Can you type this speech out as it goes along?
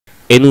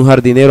En un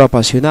jardinero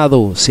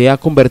apasionado se ha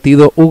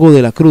convertido Hugo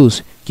de la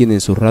Cruz, quien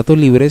en sus ratos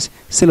libres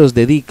se los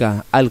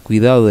dedica al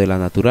cuidado de la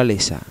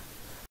naturaleza.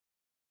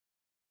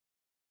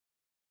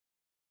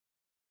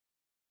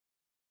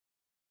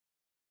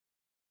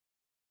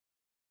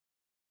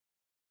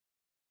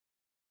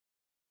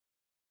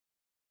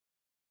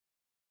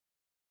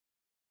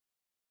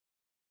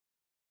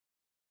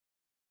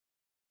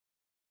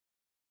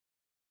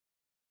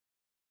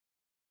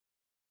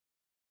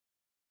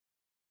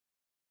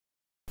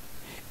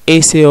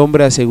 Ese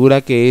hombre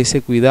asegura que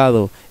ese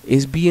cuidado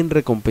es bien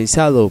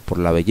recompensado por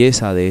la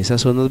belleza de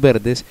esas zonas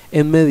verdes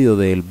en medio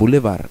del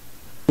Boulevard.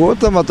 Me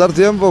gusta matar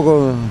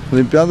tiempo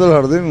limpiando el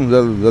jardín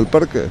del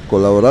parque,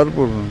 colaborar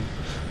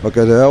para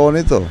que se vea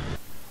bonito.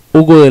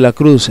 Hugo de la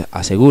Cruz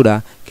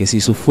asegura que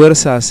si su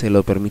fuerza se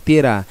lo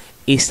permitiera,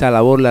 esta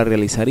labor la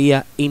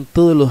realizaría en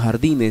todos los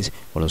jardines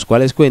con los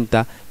cuales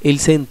cuenta el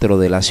centro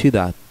de la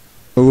ciudad.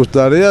 Me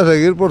gustaría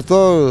seguir por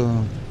todo,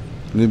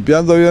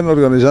 limpiando bien,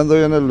 organizando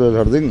bien el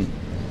jardín.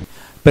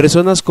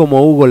 Personas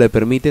como Hugo le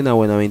permiten a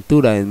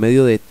Buenaventura, en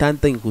medio de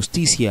tanta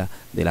injusticia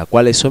de la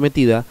cual es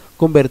sometida,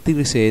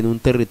 convertirse en un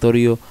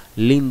territorio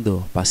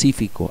lindo,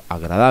 pacífico,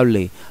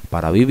 agradable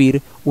para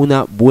vivir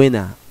una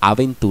buena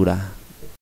aventura.